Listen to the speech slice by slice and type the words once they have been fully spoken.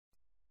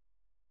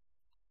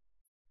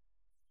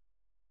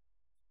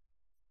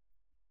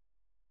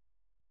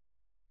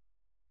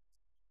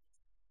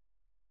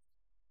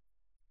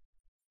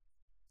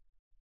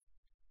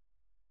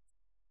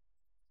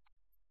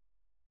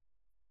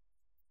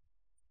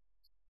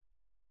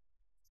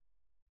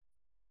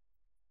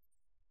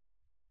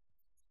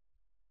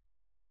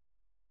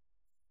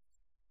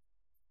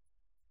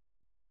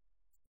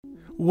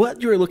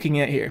What you're looking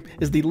at here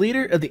is the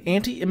leader of the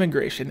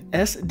anti-immigration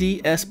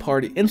SDS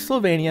party in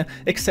Slovenia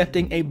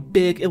accepting a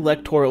big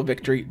electoral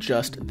victory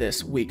just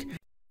this week.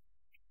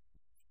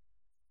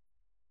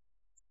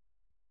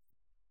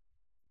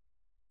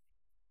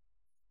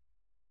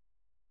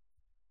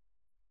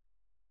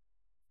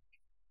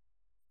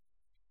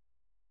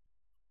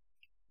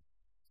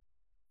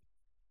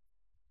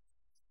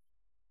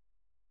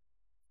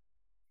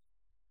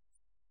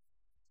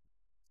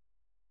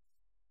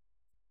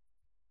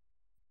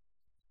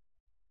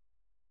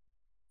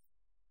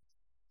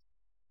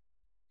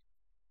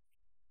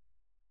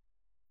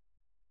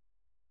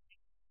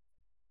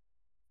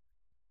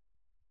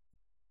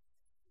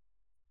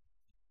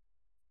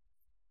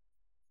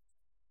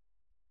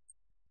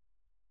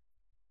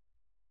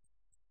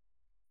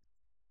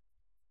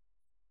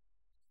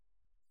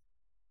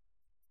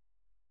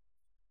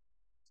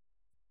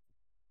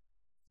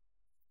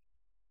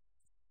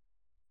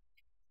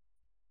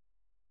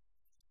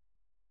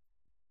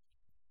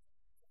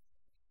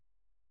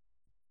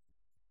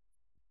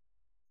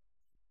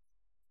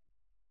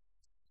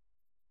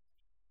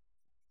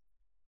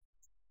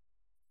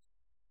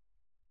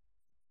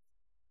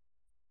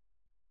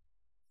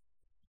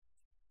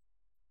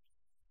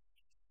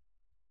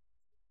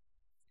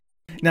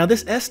 Now,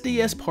 this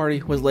SDS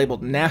party was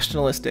labeled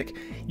nationalistic,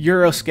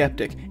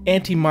 Eurosceptic,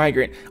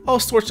 anti-migrant, all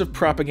sorts of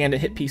propaganda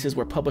hit pieces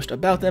were published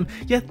about them,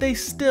 yet they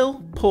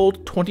still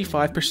pulled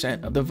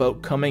 25% of the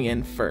vote coming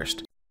in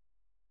first.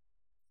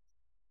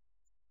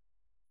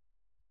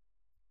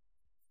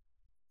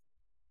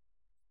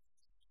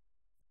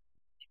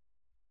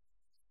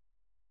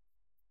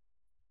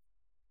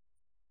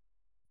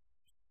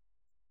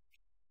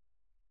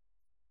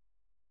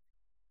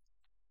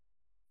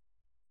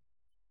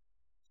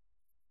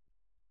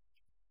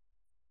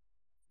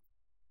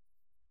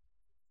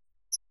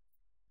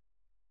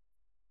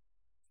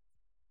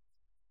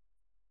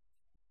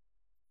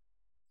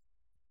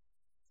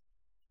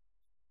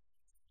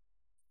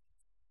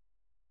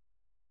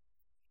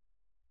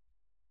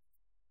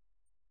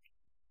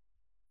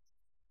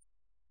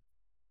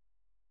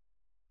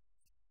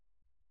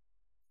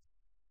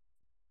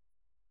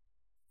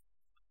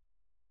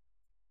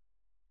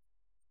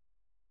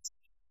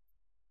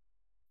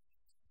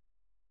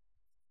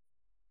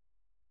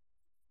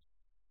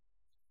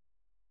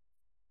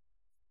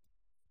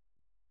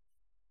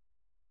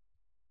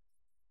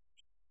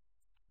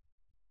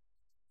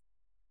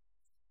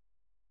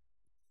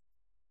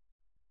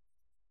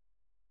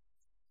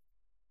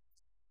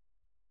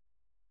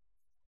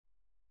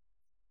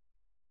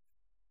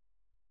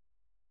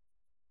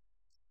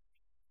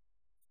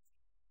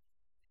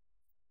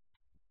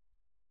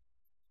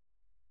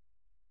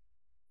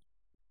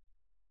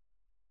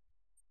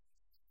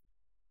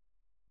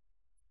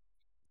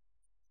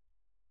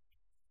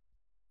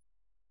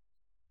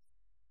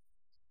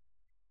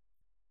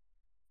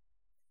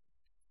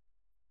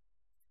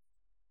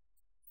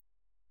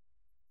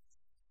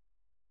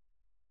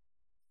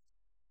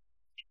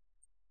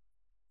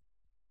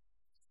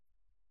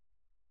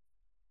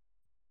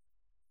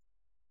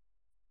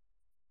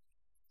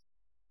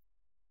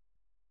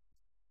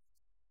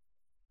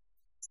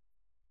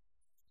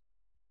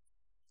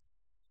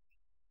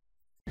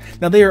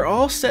 Now, they are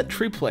all set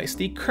to replace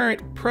the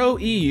current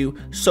pro-EU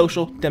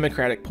Social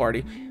Democratic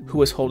Party, who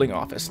is holding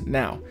office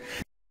now.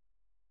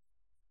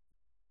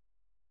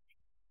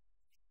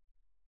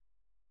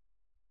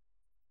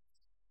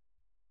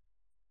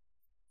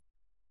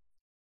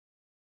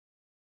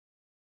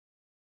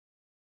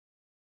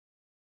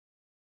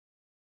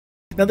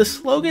 Now, the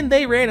slogan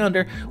they ran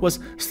under was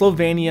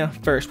Slovenia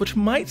First, which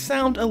might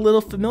sound a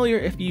little familiar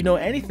if you know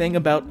anything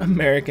about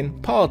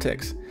American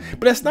politics.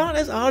 But it's not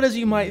as odd as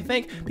you might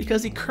think,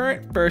 because the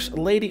current First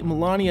Lady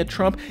Melania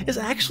Trump is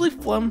actually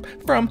from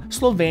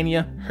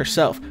Slovenia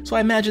herself, so I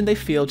imagine they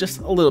feel just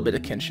a little bit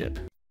of kinship.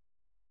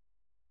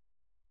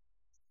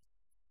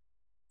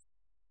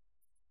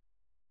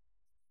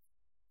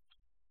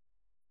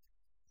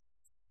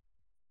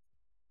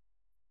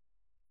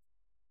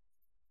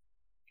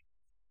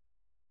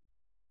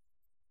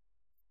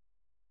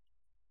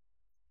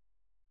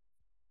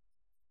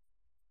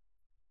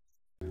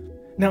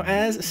 Now,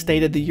 as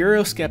stated, the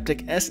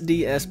Eurosceptic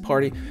SDS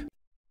party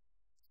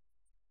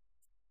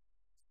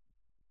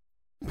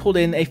pulled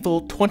in a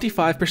full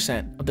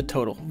 25% of the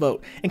total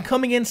vote, and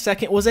coming in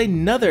second was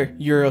another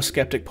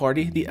Eurosceptic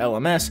party, the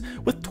LMS,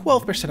 with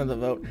 12% of the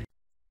vote.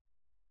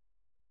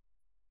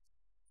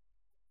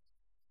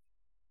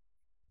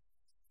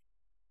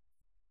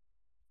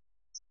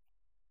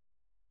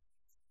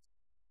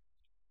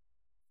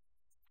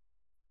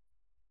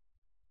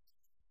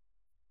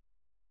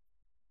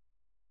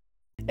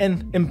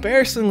 And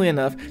embarrassingly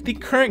enough, the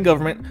current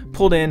government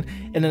pulled in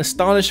an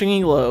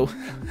astonishingly low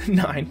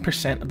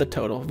 9% of the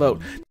total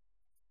vote.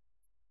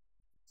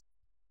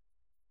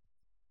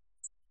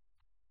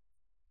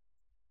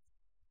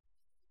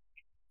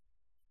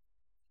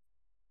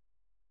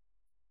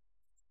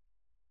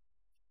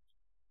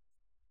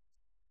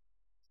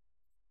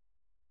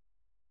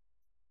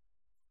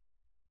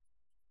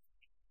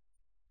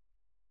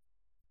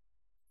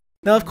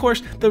 Now, of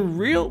course, the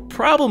real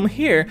problem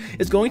here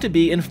is going to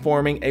be in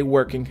forming a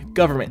working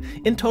government.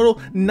 In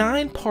total,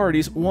 9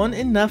 parties won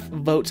enough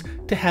votes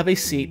to have a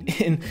seat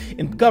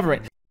in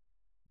government.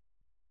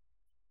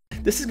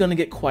 This is going to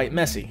get quite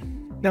messy.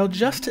 Now,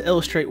 just to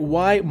illustrate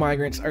why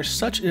migrants are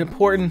such an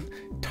important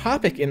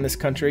topic in this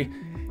country,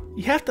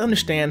 you have to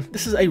understand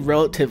this is a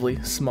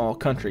relatively small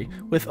country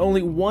with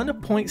only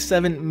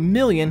 1.7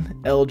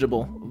 million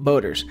eligible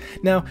voters.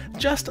 Now,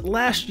 just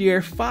last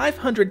year,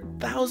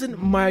 500,000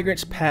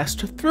 migrants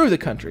passed through the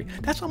country.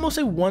 That's almost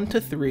a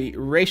 1-to-3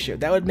 ratio.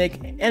 That would make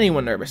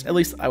anyone nervous, at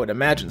least I would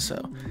imagine so.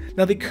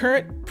 Now, the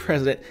current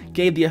president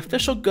gave the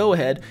official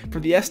go-ahead for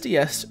the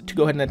SDS to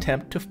go ahead and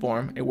attempt to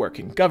form a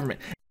working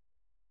government.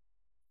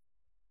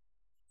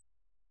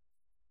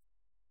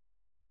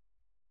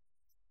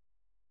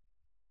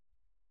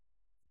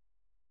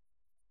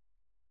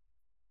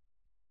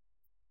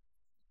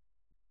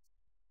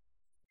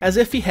 As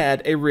if he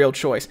had a real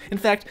choice. In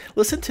fact,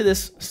 listen to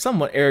this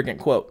somewhat arrogant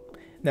quote.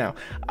 Now,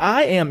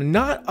 I am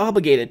not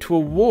obligated to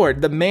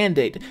award the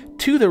mandate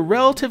to the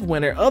relative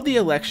winner of the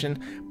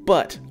election,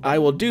 but I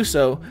will do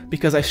so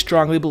because I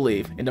strongly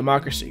believe in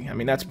democracy. I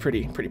mean, that's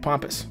pretty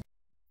pompous.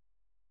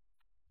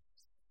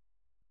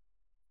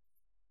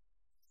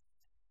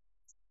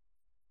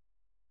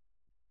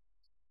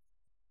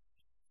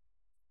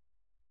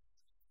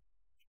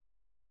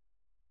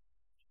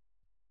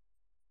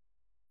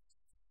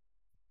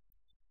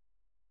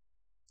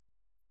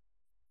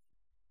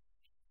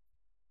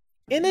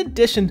 In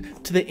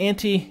addition to the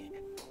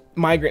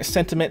anti-migrant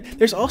sentiment,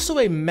 there's also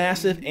a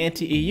massive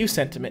anti-EU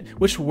sentiment,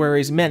 which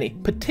worries many,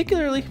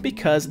 particularly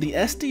because the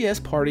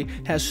SDS party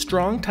has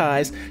strong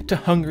ties to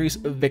Hungary's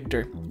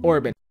Viktor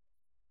Orban.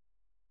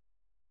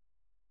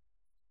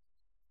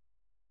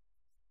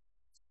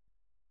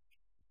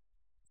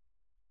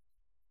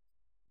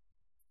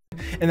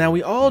 And now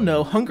we all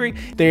know Hungary,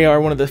 they are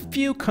one of the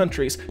few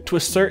countries to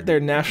assert their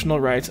national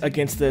rights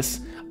against this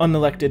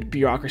unelected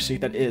bureaucracy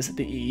that is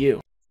the EU.